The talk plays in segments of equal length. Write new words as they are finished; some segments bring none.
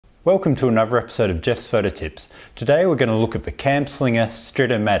Welcome to another episode of Jeff's Photo Tips. Today we're going to look at the Camslinger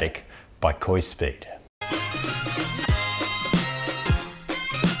Streetomatic by Cosyspeed.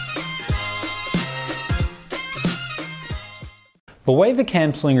 The way the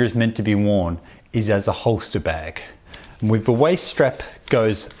Camslinger is meant to be worn is as a holster bag. With the waist strap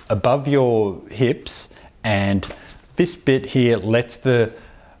goes above your hips, and this bit here lets the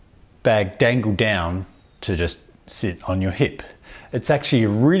bag dangle down to just sit on your hip. It's actually a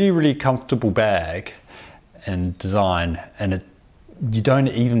really comfortable bag and design, and you don't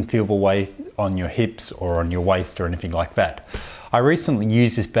even feel the weight on your hips or on your waist or anything like that. I recently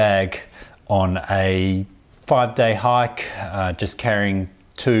used this bag on a 5-day hike, just carrying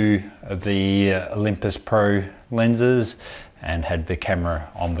 2 of the Olympus Pro lenses and had the camera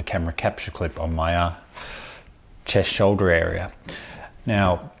on the camera capture clip on my chest shoulder area.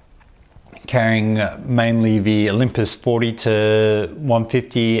 Now, carrying mainly the Olympus 40 to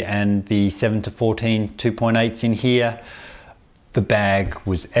 150 and the 7 to 14 2.8s in here, the bag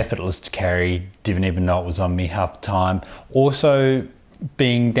was effortless to carry, didn't even know it was on me half the time. Also,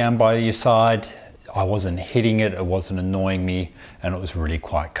 being down by your side, I wasn't hitting it, it wasn't annoying me, and it was really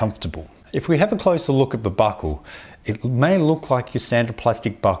quite comfortable. If we have a closer look at the buckle, it may look like your standard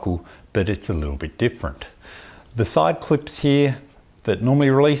plastic buckle, but it's a little bit different. The side clips here that normally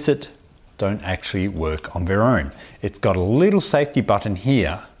release it don't actually work on their own. It's got a little safety button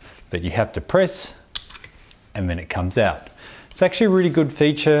here that you have to press and then it comes out. It's actually a really good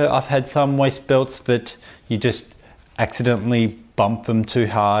feature. I've had some waist belts that you just accidentally bump them too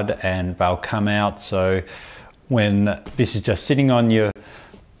hard and they'll come out. So when this is just sitting on your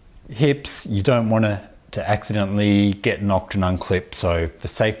hips, you don't want to accidentally get knocked and unclipped. So the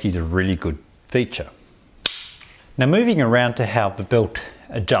safety is a really good feature. Now, moving around to how the belt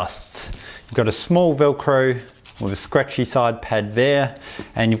adjusts. You've got a small Velcro with a scratchy side pad there,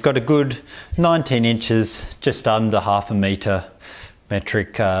 and you've got a good 19 inches, just under half a meter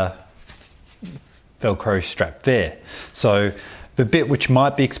metric Velcro strap there. So the bit which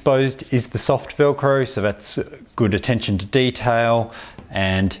might be exposed is the soft Velcro, so that's good attention to detail,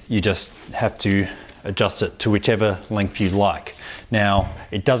 and you just have to adjust it to whichever length you like. Now,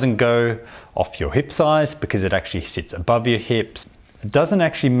 it doesn't go off your hip size because it actually sits above your hips. It doesn't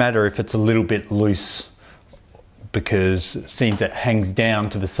actually matter if it's a little bit loose, because since it hangs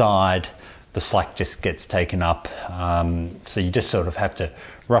down to the side, the slack just gets taken up. So you just sort of have to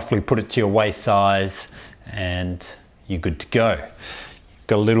roughly put it to your waist size and you're good to go.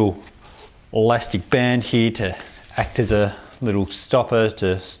 Got a little elastic band here to act as a little stopper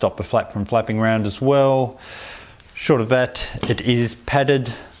to stop the flap from flapping around as well. Short of that, it is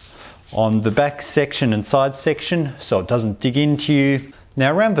padded on the back section and side section so it doesn't dig into you.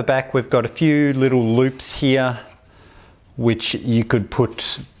 Now, around the back we've got a few little loops here which you could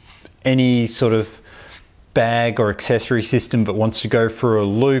put any sort of bag or accessory system that wants to go through a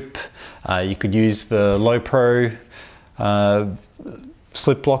loop. You could use the Low Pro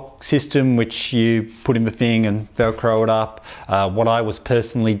slip lock system, which you put in the thing and Velcro it up. What I was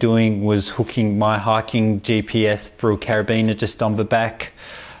personally doing was hooking my hiking GPS through a carabiner just on the back,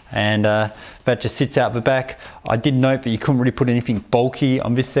 and that just sits out the back. I did note that you couldn't really put anything bulky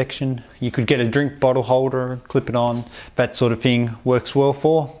on this section. You could get a drink bottle holder, clip it on, that sort of thing works well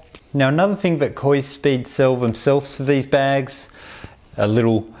for. Now, another thing that Cosyspeed sell themselves for these bags are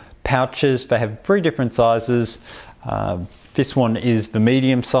little pouches. They have 3 different sizes. This one is the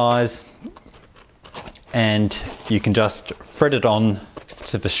medium size, and you can just thread it on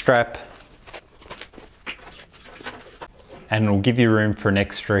to the strap and it'll give you room for an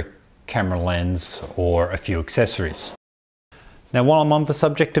extra camera lens or a few accessories. Now, while I'm on the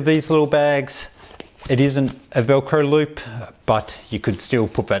subject of these little bags, it isn't a Velcro loop, but you could still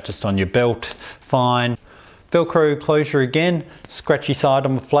put that just on your belt, fine. Velcro closure again, scratchy side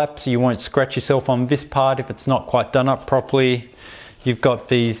on the flap so you won't scratch yourself on this part if it's not quite done up properly. You've got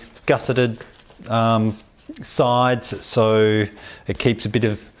these gusseted sides so it keeps a bit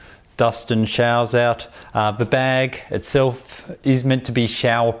of dust and showers out. The bag itself is meant to be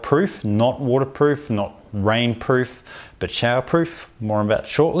shower proof, not waterproof, not rain proof, but shower proof. More on that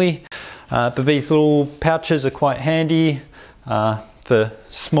shortly. But these little pouches are quite handy for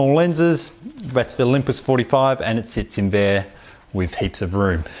small lenses. That's the Olympus 45 and it sits in there with heaps of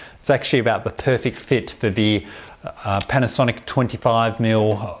room. It's actually about the perfect fit for the Panasonic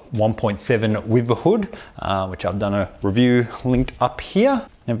 25mm 1.7 with the hood, which I've done a review linked up here.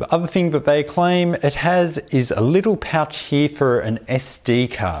 And the other thing that they claim it has is a little pouch here for an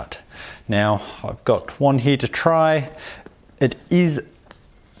SD card. Now, I've got one here to try. It is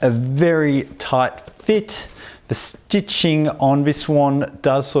a very tight fit. The stitching on this one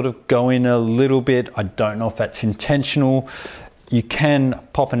does sort of go in a little bit. I don't know if that's intentional. You can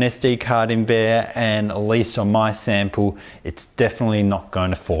pop an SD card in there, and at least on my sample, it's definitely not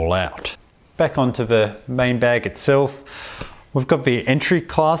going to fall out. Back onto the main bag itself. We've got the entry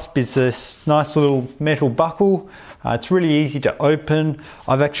clasp, is this nice little metal buckle. It's really easy to open.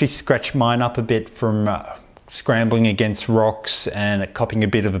 I've actually scratched mine up a bit from scrambling against rocks and copping a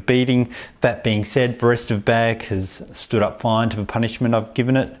bit of a beating. That being said, the rest of the bag has stood up fine to the punishment I've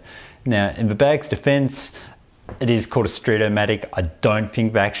given it. Now, in the bag's defense, it is called a Streetomatic. I don't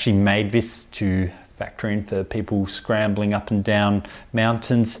think they actually made this to factor in for people scrambling up and down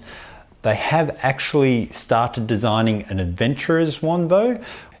mountains. They have actually started designing an adventurer's one though.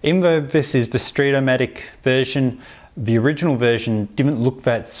 Even though this is the Streetomatic version, the original version didn't look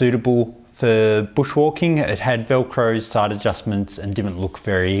that suitable for bushwalking. It had Velcro side adjustments and didn't look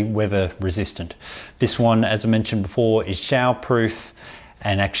very weather resistant. This one, as I mentioned before, is shower proof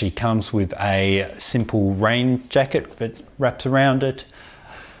and actually comes with a simple rain jacket that wraps around it.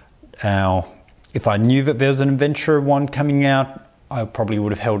 Now, if I knew that there was an adventurer one coming out, I probably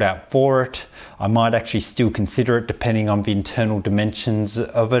would have held out for it. I might actually still consider it depending on the internal dimensions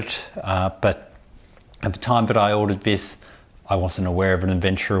of it, but at the time that I ordered this, I wasn't aware of an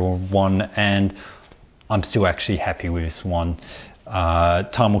adventurer one, and I'm still actually happy with this one.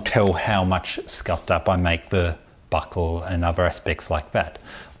 Time will tell how much scuffed up I make the buckle and other aspects like that.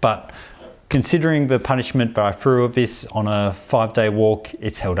 But considering the punishment that I threw of this on a 5-day walk,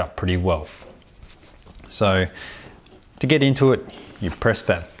 it's held up pretty well. So to get into it, you press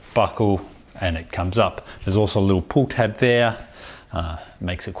that buckle and it comes up. There's also a little pull tab there,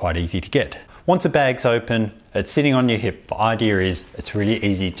 makes it quite easy to get. Once the bag's open, it's sitting on your hip. The idea is it's really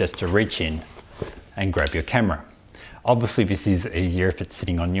easy just to reach in and grab your camera. Obviously this is easier if it's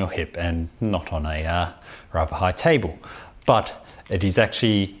sitting on your hip and not on a rather high table, but it is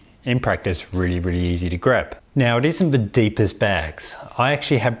actually in practice really easy to grab. Now, it isn't the deepest bags. I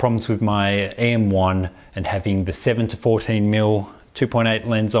actually had problems with my EM1 and having the 7 to 14mm 2.8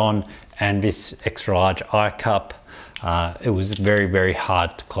 lens on and this extra large eye cup. It was very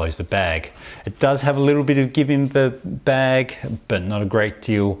hard to close the bag. It does have a little bit of give in the bag, but not a great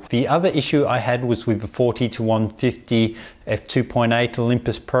deal. The other issue I had was with the 40 to 150 f2.8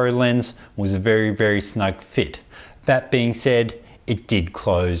 Olympus Pro lens was a very snug fit. That being said, it did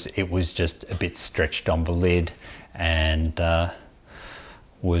close. It was just a bit stretched on the lid and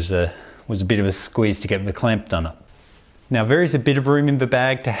was a bit of a squeeze to get the clamp done up. Now, there is a bit of room in the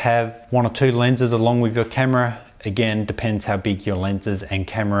bag to have 1 or 2 lenses along with your camera. Again, depends how big your lenses and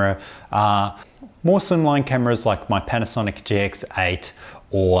camera are. More slimline cameras like my Panasonic GX8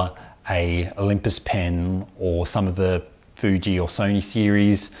 or a Olympus pen or some of the Fuji or Sony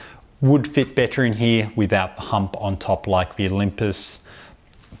series would fit better in here without the hump on top like the Olympus,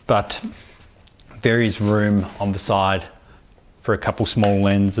 but there is room on the side for a couple small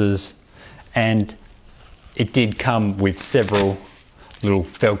lenses, and it did come with several little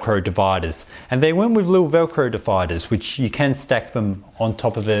Velcro dividers, and they went with little Velcro dividers which you can stack them on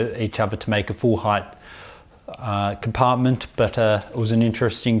top of each other to make a full height compartment, but it was an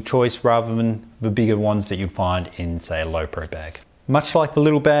interesting choice rather than the bigger ones that you'd find in, say, a low pro bag. Much like the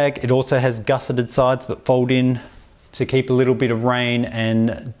little bag, it also has gusseted sides that fold in to keep a little bit of rain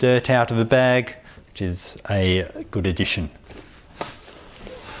and dirt out of the bag, which is a good addition.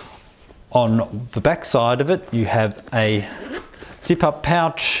 On the back side of it, you have a zip-up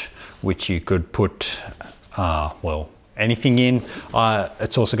pouch, which you could put, well, anything in.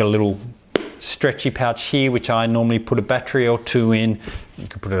 It's also got a little stretchy pouch here, which I normally put a battery or 2 in. You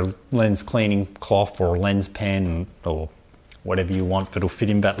could put a lens cleaning cloth or a lens pen or whatever you want that'll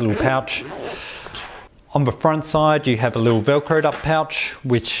fit in that little pouch. On the front side, you have a little Velcroed up pouch,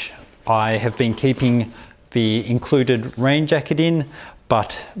 which I have been keeping the included rain jacket in,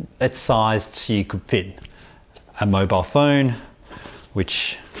 but it's sized so you could fit a mobile phone,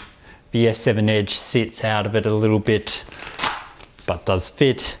 which the S7 Edge sits out of it a little bit, but does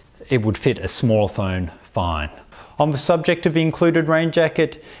fit. It would fit a small phone fine. On the subject of the included rain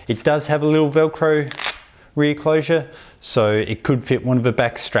jacket, it does have a little Velcro rear closure, so it could fit one of the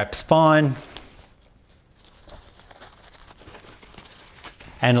back straps fine.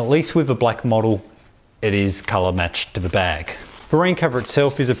 And at least with the black model, it is color matched to the bag. The rain cover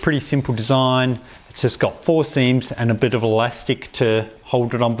itself is a pretty simple design. It's just got 4 seams and a bit of elastic to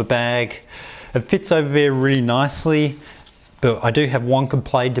hold it on the bag. It fits over there really nicely, but I do have one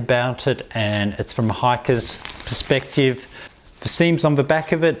complaint about it, and it's from a hiker's perspective. The seams on the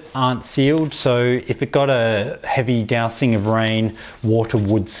back of it aren't sealed, so if it got a heavy dousing of rain, water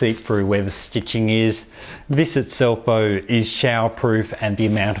would seep through where the stitching is. This itself though is showerproof, and the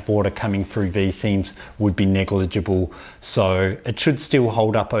amount of water coming through these seams would be negligible, so it should still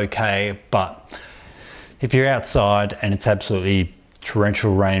hold up okay. But if you're outside and it's absolutely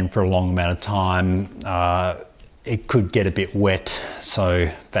torrential rain for a long amount of time, it could get a bit wet, so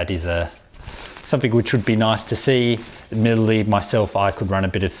that is something which would be nice to see. Admittedly, myself, I could run a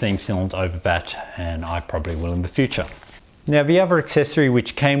bit of seam sealant over that, and I probably will in the future. Now, the other accessory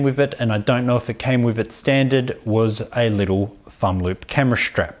which came with it, and I don't know if it came with it standard, was a little thumb loop camera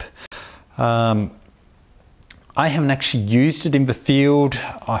strap. I haven't actually used it in the field.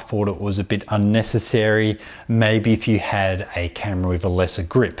 I thought it was a bit unnecessary, maybe if you had a camera with a lesser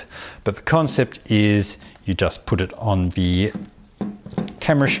grip. But the concept is you just put it on the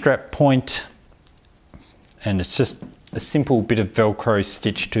camera strap point, and it's just a simple bit of Velcro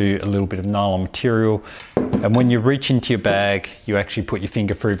stitched to a little bit of nylon material. And when you reach into your bag, you actually put your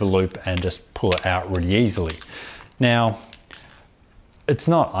finger through the loop and just pull it out really easily. Now, it's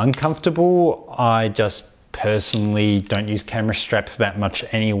not uncomfortable. I just personally don't use camera straps that much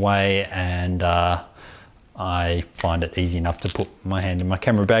anyway, and I find it easy enough to put my hand in my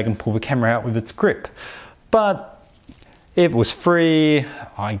camera bag and pull the camera out with its grip. But it was free.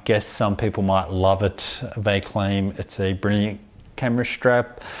 I guess some people might love it. They claim it's a brilliant camera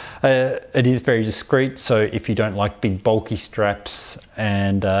strap. It is very discreet, so if you don't like big bulky straps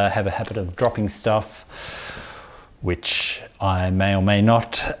and have a habit of dropping stuff, which I may or may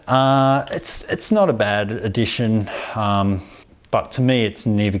not, it's not a bad addition, but to me it's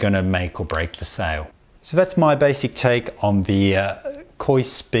neither going to make or break the sale. So that's my basic take on the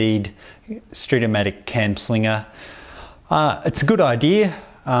Cosyspeed Streetomatic Camslinger. It's a good idea.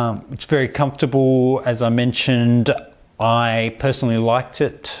 It's very comfortable. As I mentioned, I personally liked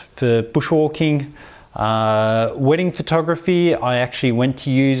it for bushwalking. Wedding photography, I actually went to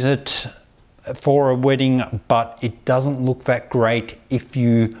use it for a wedding, but it doesn't look that great if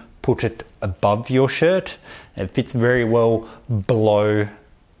you put it above your shirt. It fits very well below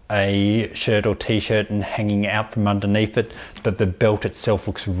a shirt or t-shirt and hanging out from underneath it, but the belt itself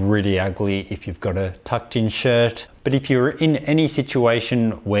looks really ugly if you've got a tucked in shirt. But if you're in any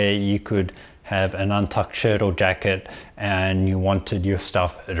situation where you could have an untucked shirt or jacket and you wanted your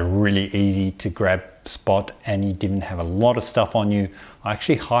stuff at a really easy to grab spot and you didn't have a lot of stuff on you, I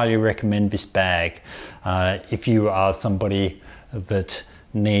actually highly recommend this bag. If you are somebody that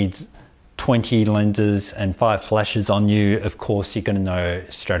needs 20 lenses and 5 flashes on you, of course you're going to know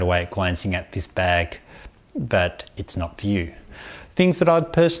straight away glancing at this bag that it's not for you. Things that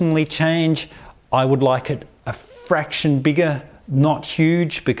I'd personally change, I would like it a fraction bigger, not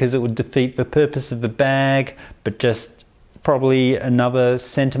huge because it would defeat the purpose of the bag, but just probably another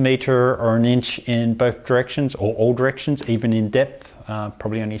centimetre or an inch in both directions, or all directions, even in depth,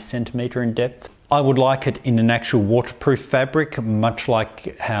 probably only a centimetre in depth. I would like it in an actual waterproof fabric, much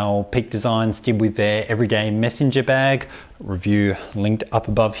like how Peak Designs did with their Everyday Messenger bag, review linked up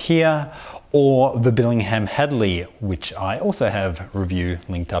above here, or the Billingham Hadley, which I also have review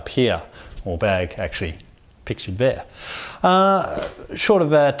linked up here, or bag actually pictured there. Short of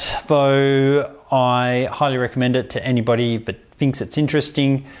that though, I highly recommend it to anybody that thinks it's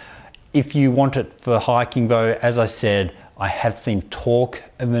interesting. If you want it for hiking though, as I said, I have seen talk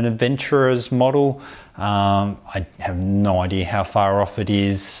of an adventurer's model. I have no idea how far off it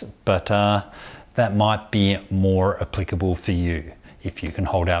is, but that might be more applicable for you if you can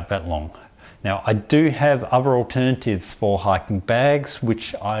hold out that long. Now, I do have other alternatives for hiking bags,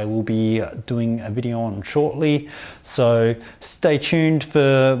 which I will be doing a video on shortly. So stay tuned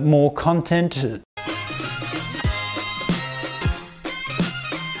for more content.